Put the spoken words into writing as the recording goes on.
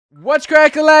What's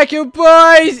crack-a-lack-a,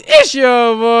 boys? It's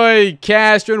your boy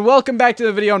Castro, and welcome back to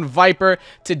the video on Viper.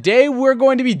 Today we're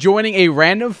going to be joining a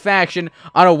random faction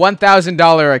on a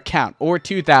 $1,000 account, or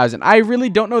 $2,000. I really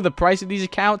don't know the price of these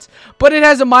accounts, but it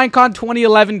has a Minecon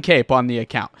 2011 cape on the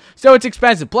account, so it's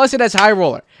expensive. Plus, it has High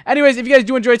Roller. Anyways, if you guys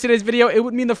do enjoy today's video, it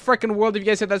would mean the frickin' world if you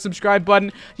guys hit that subscribe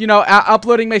button. You know,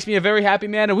 uploading makes me a very happy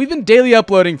man, and we've been daily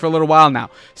uploading for a little while now.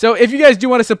 So if you guys do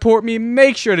want to support me,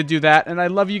 make sure to do that, and I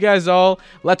love you guys all.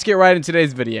 Let's get right into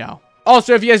today's video.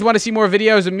 Also, if you guys want to see more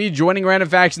videos of me joining random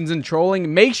factions and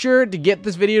trolling, make sure to get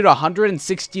this video to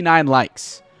 169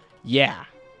 likes. Yeah.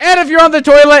 And if you're on the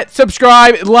toilet,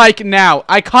 subscribe, like now.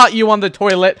 I caught you on the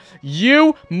toilet.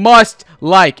 You must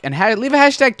like. And leave a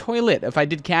hashtag toilet if I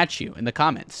did catch you in the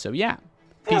comments. So yeah.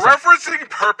 For referencing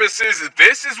purposes,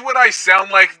 this is what I sound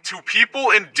like to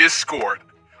people in Discord.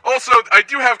 Also, I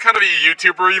do have kind of a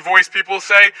YouTuber-y voice, people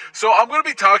say, so I'm going to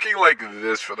be talking like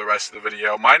this for the rest of the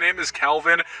video. My name is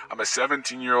Calvin. I'm a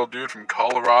 17-year-old dude from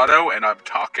Colorado, and I'm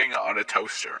talking on a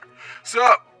toaster.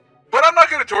 But I'm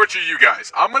not going to torture you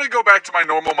guys. I'm going to go back to my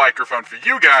normal microphone for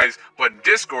you guys, but in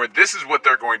Discord, this is what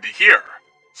they're going to hear.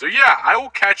 So yeah, I will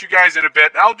catch you guys in a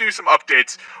bit. I'll do some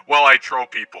updates while I troll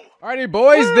people. Alrighty,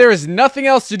 boys, there is nothing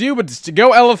else to do but just to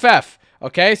go LFF.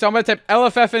 Okay, so I'm going to type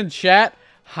LFF in chat.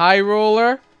 High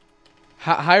Roller.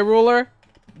 High Roller?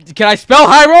 Can I spell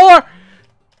High Roller?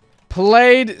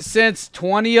 Played since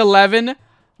 2011.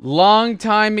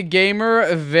 Long-time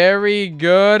gamer. Very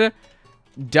good.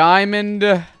 Diamond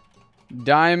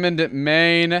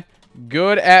main.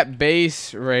 Good at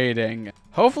base rating.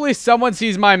 Hopefully someone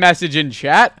sees my message in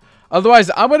chat.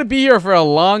 Otherwise, I'm going to be here for a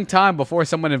long time before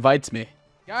someone invites me.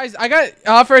 Guys, I got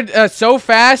offered so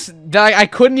fast that I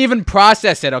couldn't even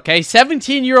process it, okay?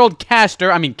 17-year-old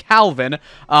Calvin,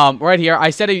 right here.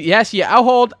 I said, yes, yeah, I'll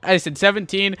hold. I said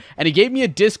 17, and he gave me a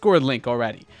Discord link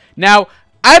already. Now,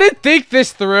 I didn't think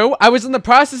this through. I was in the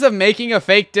process of making a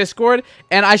fake Discord,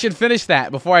 and I should finish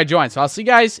that before I join. So I'll see you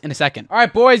guys in a second. All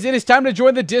right, boys, it is time to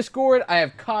join the Discord. I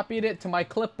have copied it to my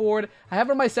clipboard. I have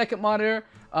it on my second monitor.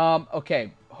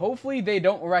 Okay, hopefully they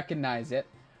don't recognize it.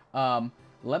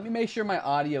 Let me make sure my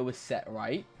audio is set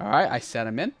right. All right, I set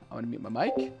them in. I'm going to mute my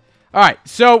mic. All right,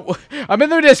 so I'm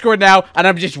in their Discord now, and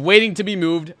I'm just waiting to be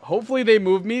moved. Hopefully they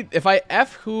move me. If I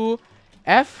F who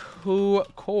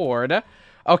cord.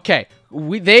 Okay,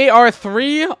 they are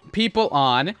 3 people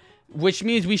on, which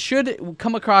means we should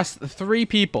come across 3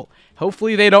 people.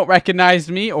 Hopefully they don't recognize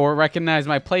me or recognize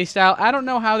my playstyle. I don't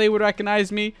know how they would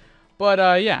recognize me,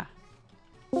 but yeah.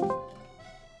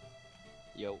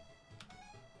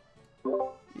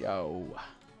 Yo.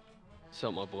 What's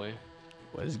up, my boy?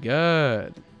 What's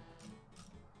good?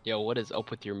 Yo, what is up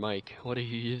with your mic? What are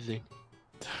you using?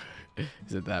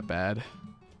 Is it that bad?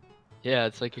 Yeah,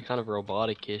 it's like you're kind of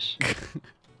robotic-ish.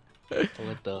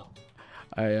 What the?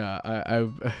 I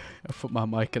put my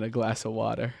mic in a glass of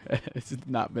water. It's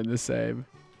not been the same.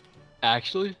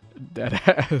 Actually?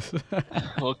 Deadass.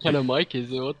 What kind of mic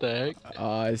is it? What the heck?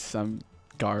 It's some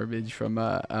garbage from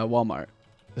Walmart.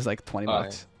 It's like 20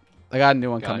 bucks. Right. I got a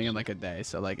new one coming in like a day,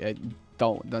 so like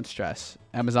don't stress.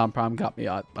 Amazon Prime got me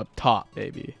up top,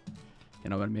 baby. You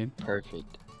know what I mean?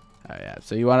 Perfect. Oh yeah.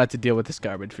 So you won't have to deal with this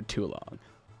garbage for too long.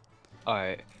 All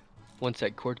right. Once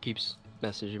that cord keeps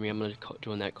messaging me, I'm gonna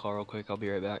join that call real quick. I'll be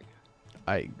right back.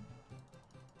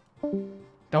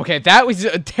 Okay, that was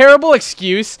a terrible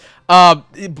excuse. But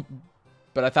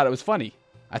I thought it was funny.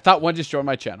 I thought one just joined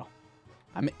my channel.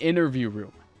 I'm in interview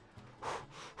room.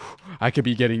 I could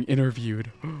be getting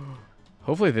interviewed.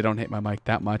 Hopefully they don't hate my mic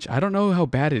that much. I don't know how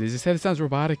bad it is. It said it sounds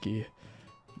robotic-y.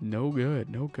 No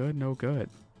good. No good. No good.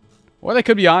 Or they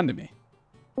could be on to me.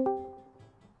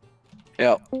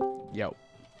 Yo. Yo.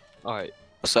 Alright.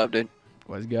 What's up, dude?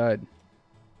 What's good?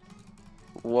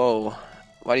 Whoa.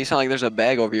 Why do you sound like there's a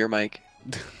bag over your mic?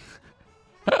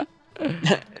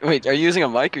 Wait, are you using a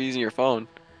mic or using your phone?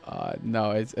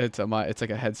 No, it's a mic. It's like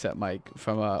a headset mic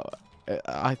from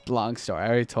a long story. I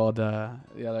already told the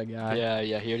other guy.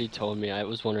 Yeah, he already told me. I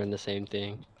was wondering the same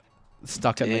thing.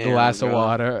 Stuck in the glass of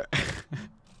water.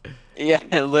 Yeah,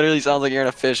 it literally sounds like you're in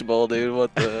a fishbowl, dude.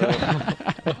 What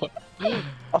the?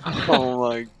 Oh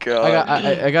my god.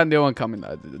 I got a new one coming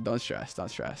though. Don't stress. Don't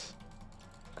stress.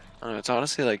 I don't know, it's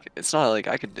honestly like it's not like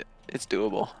I could. It's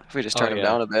doable if we just turn them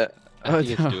down a bit. I think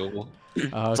it's doable.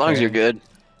 As long as you're good.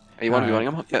 Hey, you want to be running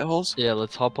them holes? Yeah,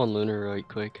 let's hop on Lunar right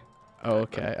quick.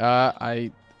 Okay.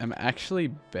 I am actually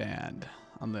banned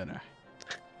on Lunar.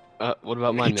 What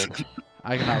about mine, man?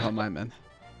 I can hop on mine, man.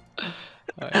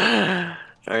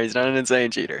 Alright, he's not an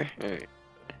insane cheater. Alright.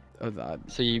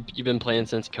 So you've been playing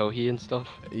since Kohi and stuff?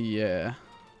 Yeah.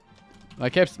 My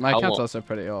account's also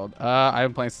pretty old. I've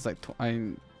been playing since like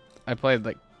I played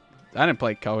like, I didn't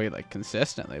play Koei like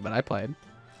consistently, but I played.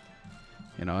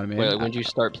 You know what I mean? Wait, when did you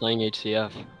start playing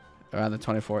HCF? Around the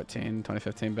 2014,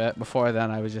 2015 bit. Before then,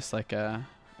 I was just like I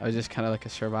was just kind of like a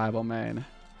survival main.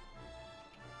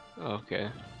 Okay.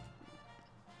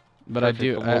 But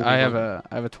Perfect. I have a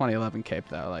 2011 cape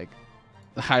though. Like,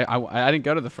 I didn't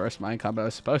go to the first Minecon, but I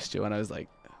was supposed to when I was like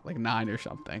 9 or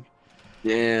something.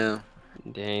 Yeah.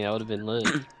 Dang, that would have been lit.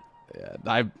 Yeah,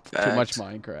 I too much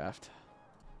Minecraft.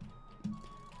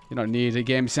 You don't need a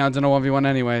game sounds in a 1v1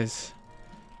 anyways.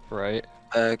 Right.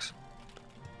 Facts.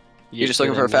 You You just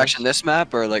looking for a faction this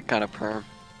map or like kind of perm?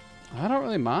 I don't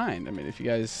really mind. I mean, if you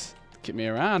guys get me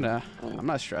around, I'm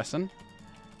not stressing.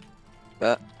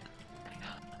 But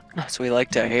that's what we like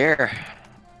to hear.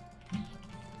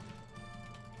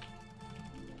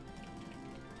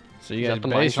 So you Is got that the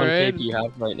base Minecon raid? cape you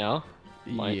have right now?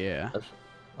 Yeah.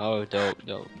 Oh, dope,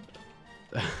 dope.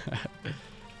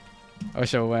 I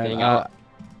wish I went. Dang, I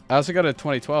also got a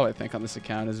 2012, I think, on this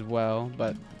account as well,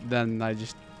 but then I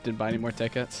just didn't buy any more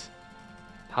tickets.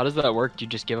 How does that work? Do you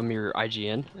just give them your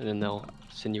IGN and then they'll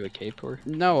send you a cape or?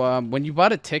 No, when you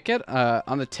bought a ticket,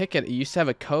 on the ticket, it used to have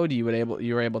a code you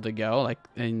were able to go, like,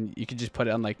 and you could just put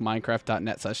it on like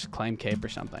Minecraft.net/claim cape or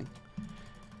something.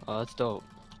 Oh, that's dope.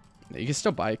 You can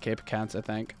still buy cape accounts, I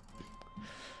think.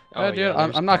 Oh, Dude,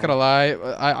 yeah, I'm not gonna lie.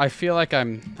 I feel like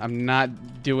I'm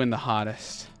not doing the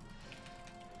hottest.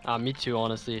 Me too,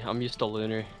 honestly. I'm used to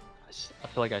Lunar. I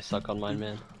feel like I suck on mine,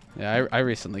 man. Yeah, I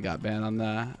recently got banned on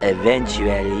that.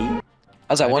 Eventually.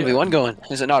 How's that 1v1 going?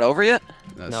 Is it not over yet?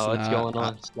 No, it's going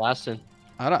on. It's lasting.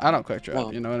 I don't quick drop.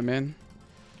 Oh. You know what I mean?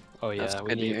 Oh That's yeah,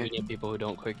 good to hear. we need people who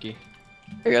don't quickie.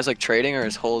 Are you guys like trading or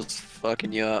is holes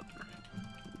fucking you up?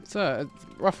 It's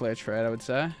roughly a trade, I would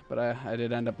say, but I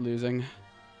did end up losing.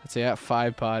 I'd say at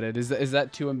 5 potted. Is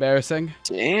that too embarrassing?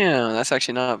 Damn, that's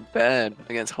actually not bad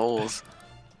against holes.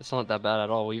 It's not that bad at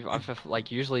all.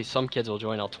 Like usually some kids will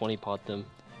join. I'll 20 pot them.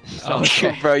 So,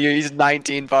 Okay. Bro, he's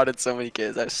 19 potted so many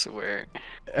kids, I swear.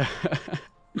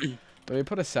 Let me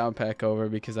put a sound pack over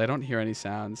because I don't hear any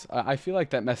sounds. I feel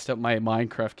like that messed up my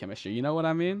Minecraft chemistry. You know what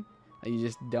I mean? Like, you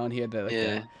just don't hear the like,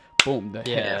 Yeah. the boom. The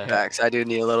Yeah. Facts, I do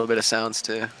need a little bit of sounds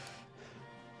too.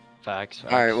 facts.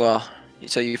 Alright, well,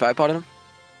 so you 5-potted him?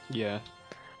 Yeah.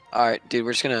 Alright, dude,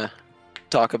 we're just gonna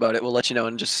talk about it. We'll let you know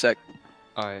in just a sec.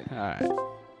 All right. All right.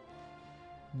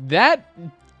 That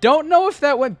don't know if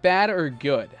that went bad or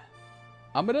good.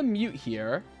 I'm gonna mute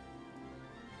here.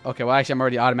 Okay, well actually I'm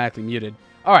already automatically muted.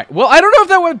 All right. Well, I don't know if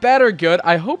that went bad or good.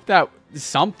 I hope that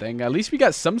something. At least we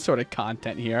got some sort of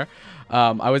content here.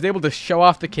 I was able to show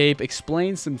off the cape,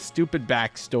 explain some stupid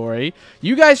backstory.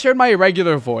 You guys heard my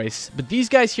irregular voice, but these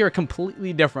guys hear a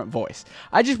completely different voice.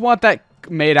 I just want that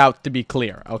made out to be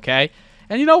clear, okay?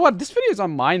 And you know what? This video is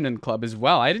on Mineman Club as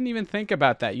well. I didn't even think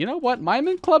about that. You know what?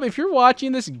 Mineman Club, if you're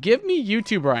watching this, give me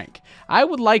YouTube rank. I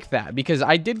would like that because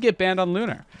I did get banned on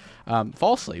Lunar.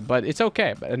 Falsely, but it's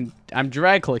okay. And I'm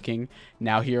drag clicking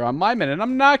now here on Mineman, and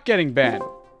I'm not getting banned.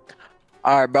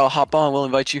 Alright, bro, hop on. We'll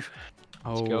invite you.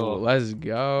 Oh, go. let's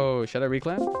go. Should I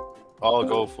reclaim? I'll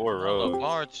go for Oh, rogue.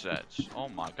 large sets. Oh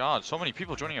my god, so many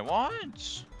people joining at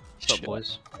once. What's up,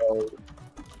 boys?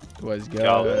 Let's Yeah,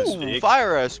 go. let's- Ooh,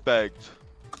 fire aspect.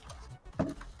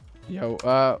 Yo,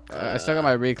 I still got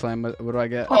my reclaim. What do I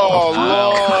get? Oh,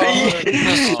 Lord. Yo,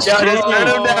 just turn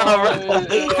him down, bro.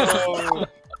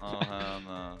 Oh, hell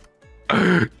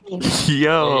no.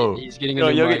 Yo. He's getting Yo,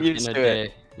 a new you'll mic get used in a to it.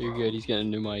 day. You're good. He's getting a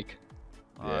new mic.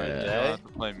 Alright, Yeah. I have to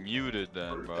play muted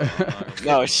then, bro. I'm not gonna be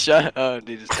No, able to- shut up,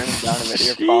 dude. Just turn him down a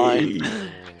minute. You're fine.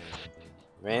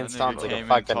 Man That sounds nigga like a came in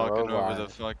fucking talking over the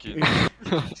robot. fucking. He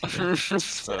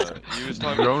was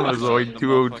talking Dronozoid about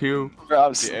 202. the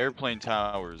Bro, The airplane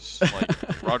towers.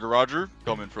 Like, Roger, Roger,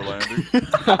 coming for landing.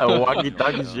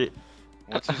 Walkie-talkie shit.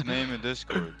 What's his name in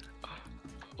Discord?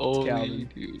 Holy Calvin.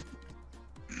 dude.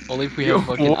 Only if we Yo, have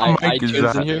fucking what mic is iTunes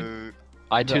that? in here. Dude,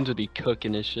 iTunes would be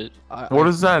cooking this shit. What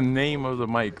is that name of the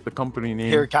mic? The company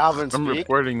name? Hear Calvin I'm speak.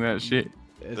 reporting that shit.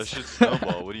 that shit's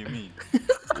snowball. What do you mean?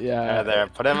 Yeah, there.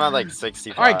 Put him at like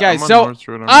 65. All right, guys. I'm on So North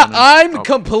Road, I'm running.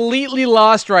 completely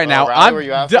lost right now. Riley, where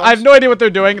you at, I have folks? no idea what they're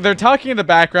doing. They're talking in the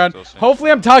background. Still saying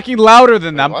Hopefully, I'm talking louder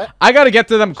than them. what? I gotta get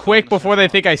to them quick before they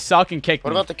think I suck and kick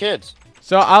What me. about the kids?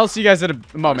 So I'll see you guys in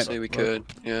a moment. honestly, we could.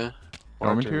 Yeah.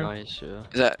 Want me Arthur, to? nice, yeah.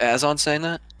 Is that Azon saying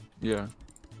that? Yeah.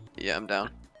 Yeah, I'm down.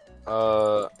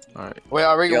 Alright. Wait,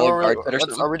 are we You got, like, over? guard pet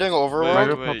or Are we doing Wait,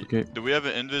 Overworld? wait. Wait, do we have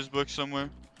an invis book somewhere?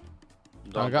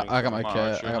 I got my Come on, kit. Archer,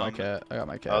 I got my helmet. kit. I got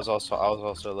my kit. I was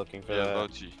also looking for Yeah, that.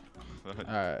 Lochi.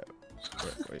 Alright.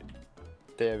 Wait.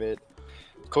 Damn it.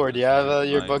 Cord, do you have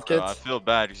your book Bro, I kits? feel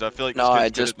bad because I feel like No, this I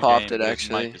kid's good just at the popped game, it, but his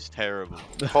actually. mic is terrible.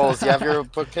 Poles, do you have your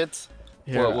book kits?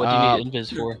 Here, What do you need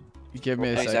invis for? Give me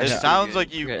a Nice, second. It Yeah. sounds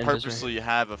like you Okay, invis purposely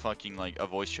have a fucking like a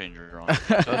voice changer on.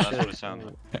 That's what it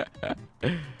sounds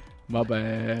like. My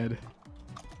bad.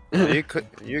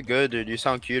 You're good, dude. You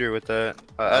sound cuter with that.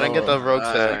 I didn't get the rogue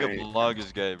I set. Like a blog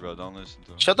is gay, bro. Don't listen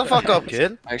to him. Shut the fuck up,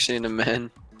 kid. Actually, in the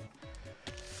men.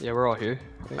 Yeah, we're all here.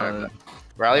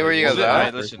 Riley, where you Is guys it, at?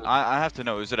 alright, listen, I have to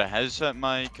know. Is it a headset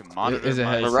mic? A monitor is a mic?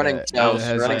 We're headset. running Yeah, south. it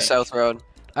has We're running like- South Road.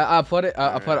 I put it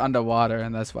underwater,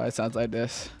 and that's why it sounds like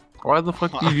this. Why the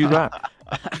fuck do you do that?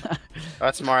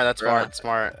 That's smart. That's smart.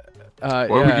 Smart. Why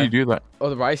Yeah. would you do that? Oh,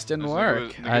 the rice didn't This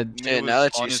work. nigga I, Yeah, now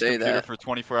that you on his say computer that. for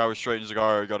 24 hours straight, and he's like,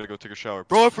 alright, I gotta go take a shower.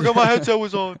 Bro, I forgot my headset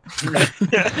was on.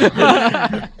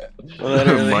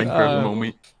 Literally. Minecraft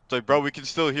moment. It's like, bro, we can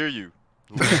still hear you.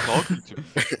 Who are you talking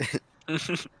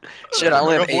to? Shit, I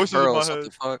only have got 8 voices in my pearls. What head.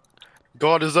 the fuck?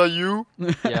 God, is that you?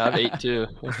 Yeah, I have 8 too.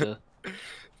 What the?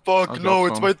 Fuck I got no,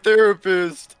 it's some. my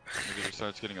therapist. Nigga just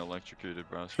starts getting electrocuted,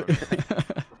 bro. I swear to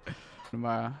God.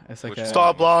 tomorrow. It's like Which a,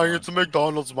 Stop lying. It's a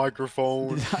McDonald's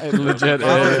microphone. it legit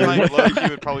Probably, is. like, low-key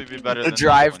would probably be better A than this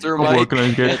drive-through one. What can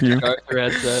I get for you? Arthur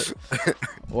headset.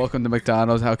 Welcome to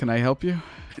McDonald's. How can I help you?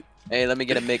 Hey, let me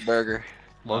get a McBurger.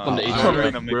 Welcome to I'm H.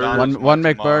 ordering a McDonald's One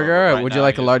mic tomorrow, McBurger, but right would you now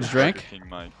like a he large has drink? Burger King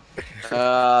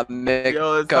mic. Mc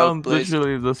Yo, it Coke, sounds please.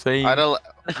 literally the same. I don't.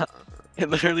 It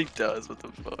literally does. What the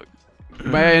fuck?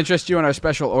 May I interest you in our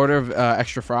special order of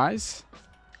extra fries?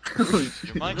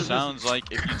 Your mic sounds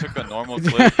like if you took a normal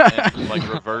clip and like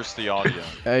reversed the audio.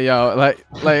 Hey yo, like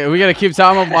we gotta keep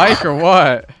time on mic or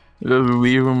what? Just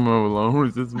leave him alone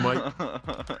with this mic.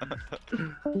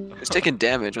 It's taking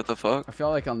damage. What the fuck? I feel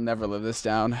like I'll never live this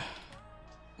down.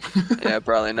 Yeah,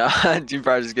 probably not. You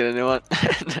probably just get a new one.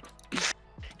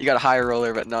 You got a high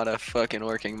roller, but not a fucking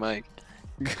working mic.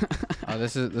 Oh,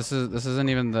 this isn't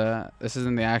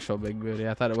the actual big booty.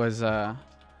 I thought it was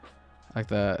like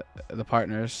the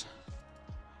partners.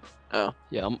 Oh,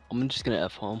 Yeah, I'm just gonna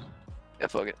F home. yeah,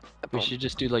 fuck it. We should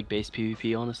just do like base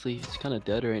PvP. Honestly, it's kind of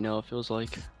dead right now. It feels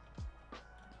like.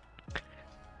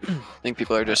 I think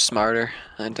people are just smarter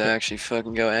than to actually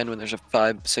fucking go end when there's a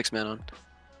 5-6 man on.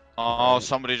 Oh,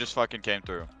 somebody just fucking came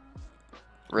through.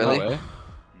 Really? No way.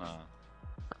 Nah.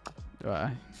 Do I? Yeah,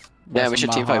 we Bless should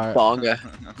my team fight heart. Bonga.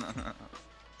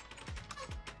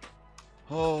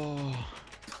 Oh.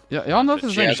 Y'all know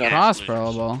this Yeah, thing's that's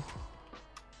cross-rollable.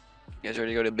 You guys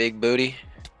ready to go to Big Booty?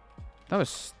 That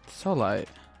was so light.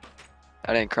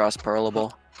 That ain't cross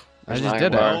pearlable. I There's just an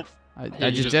did iron it. Well, I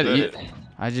you just just did did it.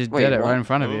 I just Wait, did it what? right in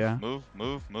front of move,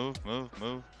 you.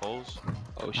 move. Pulls.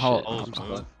 Oh shit. Hold- I'm Pulls, stuck.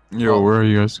 move. Yo, where are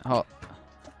you guys?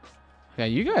 Yeah,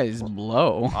 you guys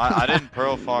blow. I didn't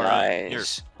pearl far in. Here,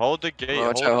 Nice. hold the gate.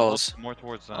 Watch Hold out, holes. more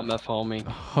towards them. I'm F homing.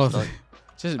 Holy,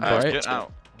 just Guys, bright. get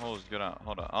out. Holes, get out.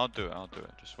 Hold on. I'll do it.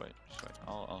 Just wait.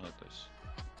 I'll hit this.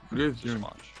 What is Just your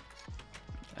watch.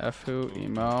 F who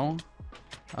emo?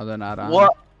 Oh, they're not on.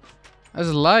 What? That's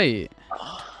light.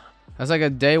 That's like a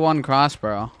day 1 cross,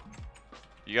 bro.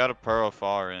 You gotta pearl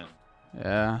far in.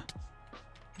 Yeah.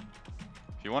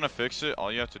 If you want to fix it,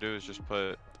 all you have to do is just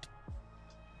put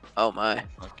Oh my.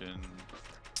 fucking.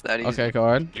 It's that easy. Okay,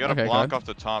 Cord. You gotta Okay, block Cord. off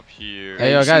the top here.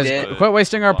 Hey, you yo, see guys, that? quit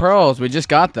wasting our pearls. We just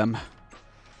got them.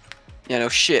 Yeah, no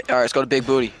shit. Alright, let's go to Big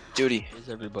Booty. Duty. Where's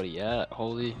everybody at?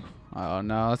 Holy. Oh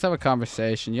no, let's have a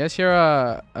conversation. You guys hear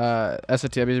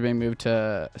SOTWs are being moved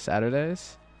to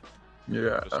Saturdays?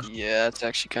 Yeah. Yeah, it's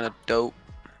actually kind of dope.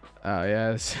 Oh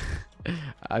yes.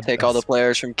 Take all the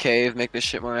players from Cave, make this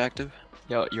shit more active.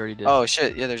 Yo, you already did. Oh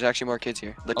shit, yeah, there's actually more kids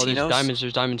here. Oh, there's Latinos, diamonds.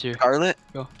 There's diamonds here. Scarlet,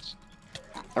 Go.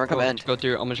 everyone come Go, end. go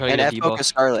through. I'm gonna try to And get F a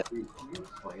focus debuff. Scarlet.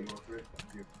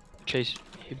 Chase.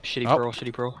 Shitty Oh. pearl.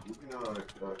 Shitty pearl.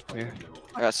 Come here.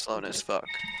 I got slowness, fuck.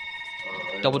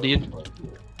 Double D'd.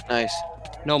 Nice.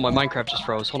 No, my Minecraft just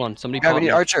froze. Hold on. Somebody Yeah, we pop need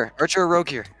me. Archer. Archer or Rogue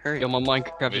here. Hurry. Yo, my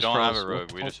Minecraft We just don't froze. have a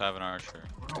rogue. We just have an archer.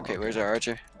 Okay, where's our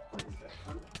Archer?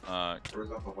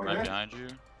 Right behind you.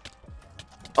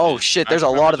 Oh shit, there's a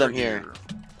Actually, lot of them right here.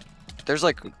 There's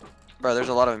like, bro, there's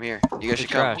a lot of them here. You guys It's should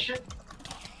come. trash.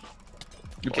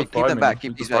 Keep them back.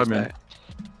 Keep these guys back.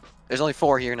 There's only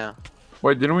 4 here now.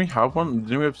 Wait, didn't we have one?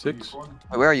 Didn't we have 6? Wait,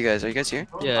 where are you guys? Are you guys here?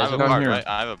 Yeah, I have a down bard, here. right?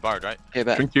 I have a bard, right? Okay,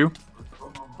 bet. Drink you?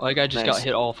 Oh, that guy just Nice. got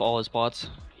hit off all his bots.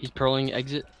 He's pearling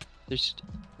exit. There's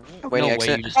Waiting no exit.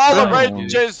 way you just All the No.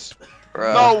 rages!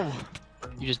 Bro. No!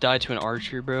 you just died to an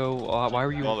archer, bro. Why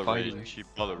were you Ball the fighting? rage. She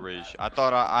ball the rage. I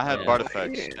thought I had Yeah. bard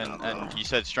effects, and he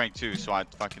said strength too, so I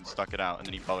fucking stuck it out, and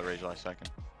then he ball the rage last second.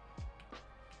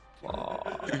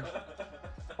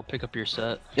 I'll pick up your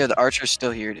set. Yeah, the Archer's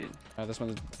still here, dude. This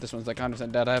one's like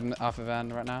 100% dead. I have him off of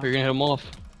end right now. You're gonna hit him off.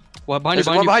 What? Behind you,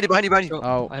 There's one behind you. behind you, behind you, behind you.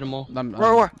 Oh, I hit him all. I'm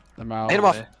More. I'm out. Hit him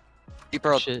off. Okay. You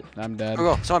pearled. Shit. I'm dead.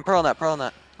 Go, go. Someone pearl on that, pearl on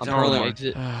that. I'm Don't pearling worry.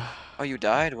 exit. Oh, you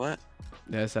died? What?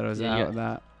 Yeah, I said I was Yeah, out yeah. with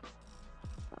that.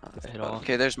 Head off.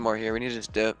 Okay, there's more here. We need to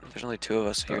just dip. There's only 2 of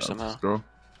us here Let's somehow. go.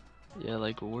 Yeah,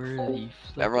 like where the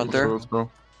flip Everyone is- through? Let's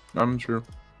go. I'm sure.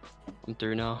 I'm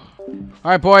through now. All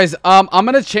right, boys. I'm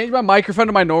gonna change my microphone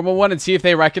to my normal one and see if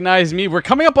they recognize me. We're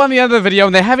coming up on the end of the video,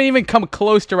 and they haven't even come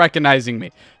close to recognizing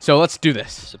me. So let's do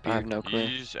this. I have no clue.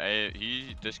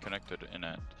 He disconnected in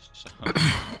it. So.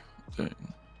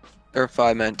 There are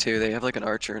 5 men too. They have like an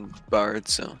archer and bard,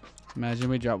 so. Imagine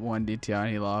we drop 1 DTR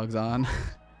and he logs on.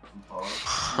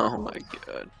 Oh my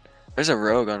god. There's a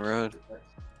rogue on road.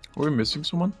 Are we missing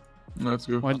someone? No, that's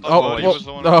good. What? Oh, Oh, he well, was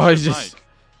the one oh, who he's said just. Mike.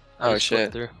 Oh Just flip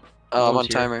shit. through. Oh, I'm on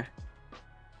Rogue's here. timer.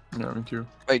 Yeah, me too.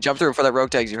 Wait, jump through before that rogue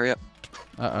tags you. Hurry up.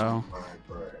 Uh oh.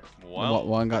 Well,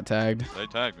 One got tagged. they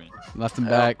tagged me. Left him Oh.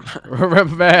 back.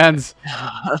 Rip bands.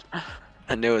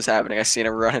 I knew it was happening. I seen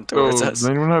him running So, towards does us.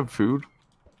 anyone have food?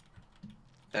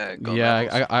 Golden Yeah,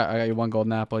 apples. I got you 1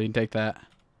 golden apple. You can take that.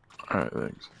 Alright,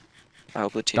 thanks. I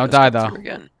hope the team Don't doesn't die, come though. through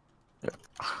again. Yeah.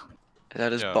 Is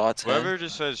that his Yo, bot's whoever head?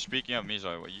 just says speaking of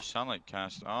Mizo, you sound like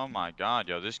Cast. Oh my god,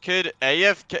 yo, this kid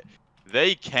AFK.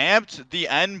 They camped the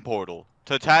end portal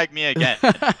to tag me again.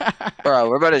 Bro,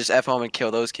 we're about to just F home and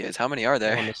kill those kids. How many are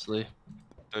there? Honestly.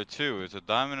 There are 2. It's a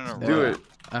diamond and a Do rogue. it.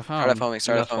 I Start F found. homing.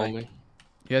 Start F Enough homing. homing.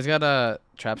 You guys got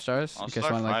trap stars? I'll You guys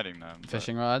start want like fighting them. but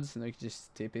fishing rods? And we can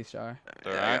just TP star.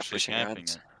 They're Yeah, I got actually fishing camping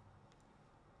rods. it.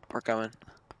 We're coming.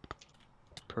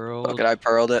 Pearl. Look at I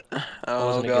pearled it. It Oh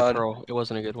wasn't a good god. pearl. It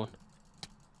wasn't a good one.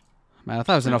 Man, I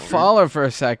thought I was in a faller for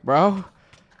a sec, bro.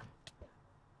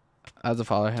 That's a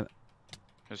faller hit.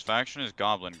 His faction is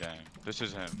Goblin Gang. This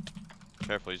is him.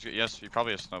 Careful. Yes, he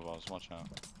probably has snowballs. Watch out.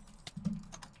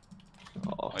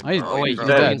 Oh, Like, he's- oh wait, he's he's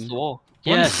dead. against the wall.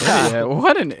 What an Yes. idiot.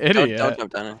 What an Don't idiot.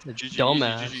 jump down it. The GG,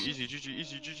 dumbass. easy, GG,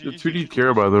 GG, The 2D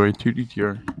tier, by the way. 2D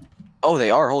tier. Oh,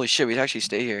 they are. Holy shit. We'd actually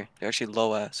stay here. They're actually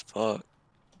low ass. Fuck.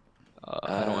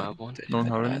 I don't have one. They Don't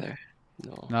have any? either.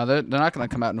 No. No, they're not gonna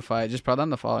come out and fight. Just put on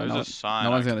the faller. There's No, a sign.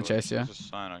 no one's I can gonna chase glitch. you. There's a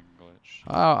sign I can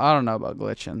glitch. I don't know about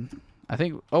glitching. I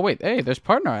think. Oh wait, hey, there's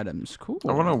partner items. Cool.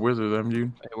 I want to wizard them,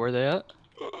 dude. Hey, where are they at?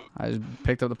 I just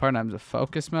picked up the partner items of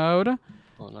focus mode,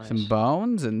 Oh, nice. some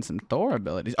bones, and some Thor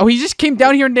abilities. Oh, he just came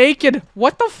down here naked.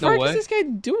 What the frick way. is this guy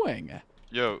doing?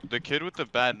 Yo, the kid with the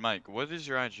bad mic. What is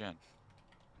your IGN?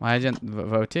 My agent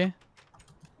Voti.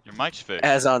 Your mic's fixed.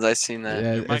 Azons, I seen that.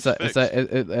 Yeah, Your it's a, mic's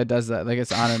it does that. Like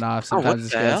it's on and off. Oh, what Sometimes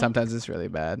it's the good. hell? Sometimes it's really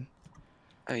bad.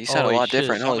 Oh, you sound a Holy lot shit,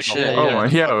 different. sound Holy like a shit. whole- Oh my,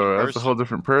 yeah, fucking that's a person. whole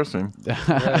different person.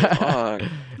 Fuck.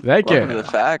 Thank Welcome to you. the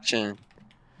faction.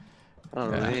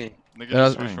 Oh, Yeah. really? Nigga Yeah,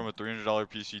 just switched fine. from a $300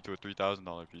 PC to a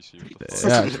 $3,000 PC. What the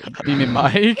fuck? Yeah, you mean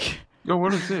Mike? Yo,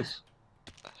 what is this?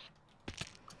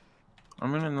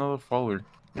 I'm in another folder.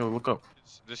 Yo, look up.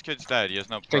 This kid's dead. He has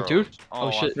no Thank pearls. you. Oh,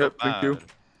 Oh, shit. I feel Yep, thank you. bad.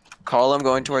 Call him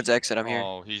going towards exit. I'm here.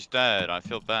 Oh, he's dead. I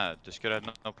feel bad. This kid had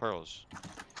no pearls.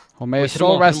 Well, may Wait, his hit him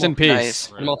soul off, rest hit him in off. peace. Nice.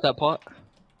 Get him off that pot.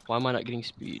 Why am I not getting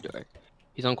speed? Alright.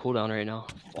 He's on cooldown right now.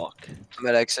 Fuck. I'm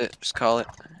at exit. Just call it.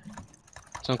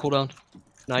 He's on cooldown.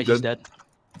 Nice, Dead. he's dead.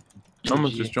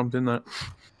 Someone GG. just jumped in that.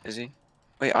 Is he?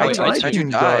 Wait, Wait, iTunes. How'd you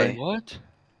iTunes die? died. What?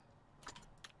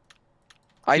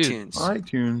 iTunes.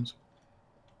 iTunes.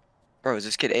 Bro, is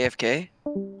this kid AFK?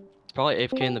 It's probably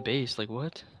AFK in the base. Like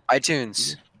what?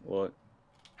 iTunes. What?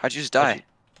 How'd you just die?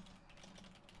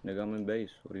 Nigga, I'm in base.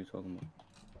 What are you talking about?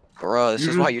 Bro, this You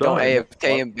is why just you don't died.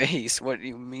 AFK in base. What do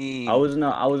you mean? I was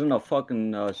in a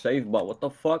fucking safe, but what the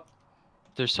fuck?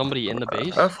 There's somebody in the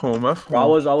base. F home, F Bro,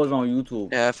 home. I was on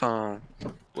YouTube. Yeah, phone.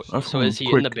 F So home, is he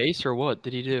in the quick. base or what?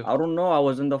 Did he do? I don't know. I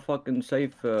was in the fucking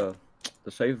safe, the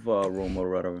safe room or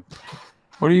whatever.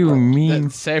 What do you mean?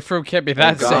 That safe room can't be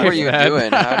that God. safe. What were you man.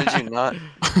 doing? How did you not?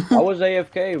 I was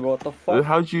AFK, bro. What the fuck?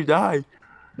 How'd you die?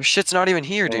 Your shit's not even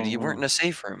here, dude. You weren't in a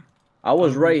safe room. I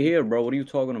was right here, bro. What are you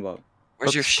talking about?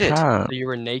 Where's your That's shit? cap. So you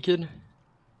were naked?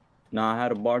 Nah, I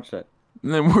had a bar set.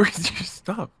 Then where did you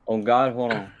stop? Oh God,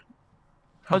 hold on.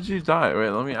 How'd you die? Wait,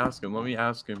 let me ask him.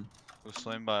 Was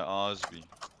slain by Osby.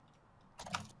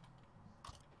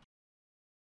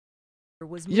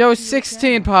 Yo,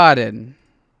 16 potted.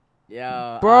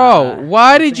 Yo, Bro,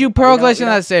 why did you pearl we don't- glitch in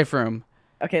that safe room?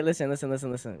 Okay, listen. We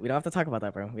don't have to talk about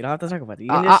that, bro. We don't have to talk about that. You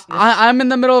can just, I'm in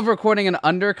the middle of recording an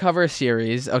undercover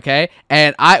series, okay?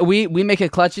 And we make a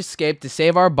clutch escape to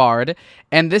save our bard,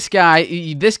 and this guy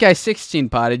 16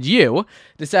 potted, you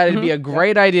decided it'd be a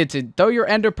great idea to throw your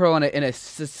ender pearl in a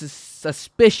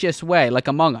suspicious way, like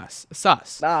Among Us.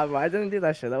 Sus. Nah, bro, I didn't do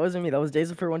that shit. That wasn't me. That was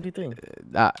Jason for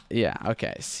 123. Yeah,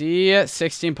 okay. See,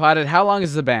 16 potted. How long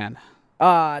is the ban?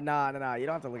 Nah. You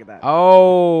don't have to look at that.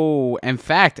 Oh, in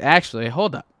fact, actually,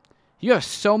 hold up. You have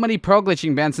so many pro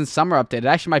glitching bans since summer update. It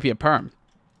actually might be a perm.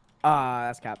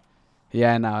 That's cap.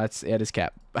 Yeah, no, it is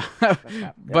cap. That's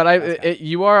cap. But Yeah, that's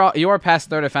cap. you are past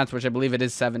third offense, which I believe it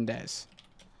is 7 days.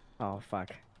 Oh fuck.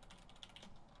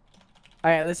 All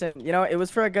right, listen. You know, it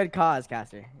was for a good cause,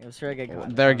 Caster. It was for a good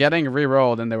cause. They're getting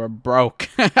re-rolled and they were broke.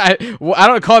 I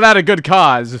don't call that a good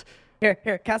cause.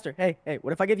 Here, Caster. Hey,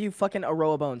 what if I give you fucking a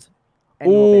row of bones?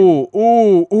 And you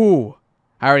won't Ooh.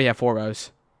 I already have 4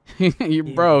 rows. You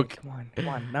broke. Come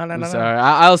on. No. I'm sorry.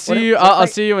 I'll see you. I'll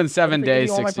see you in 7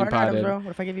 days. 16 potted. What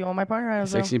if I give you all my partner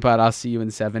items, bro? 16 pot. I'll see you in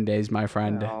 7 days, my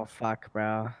friend. Oh fuck,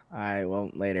 bro. All right,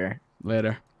 well, later.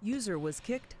 Later. User was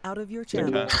kicked out of your Yeah,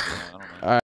 channel. I don't know. All right.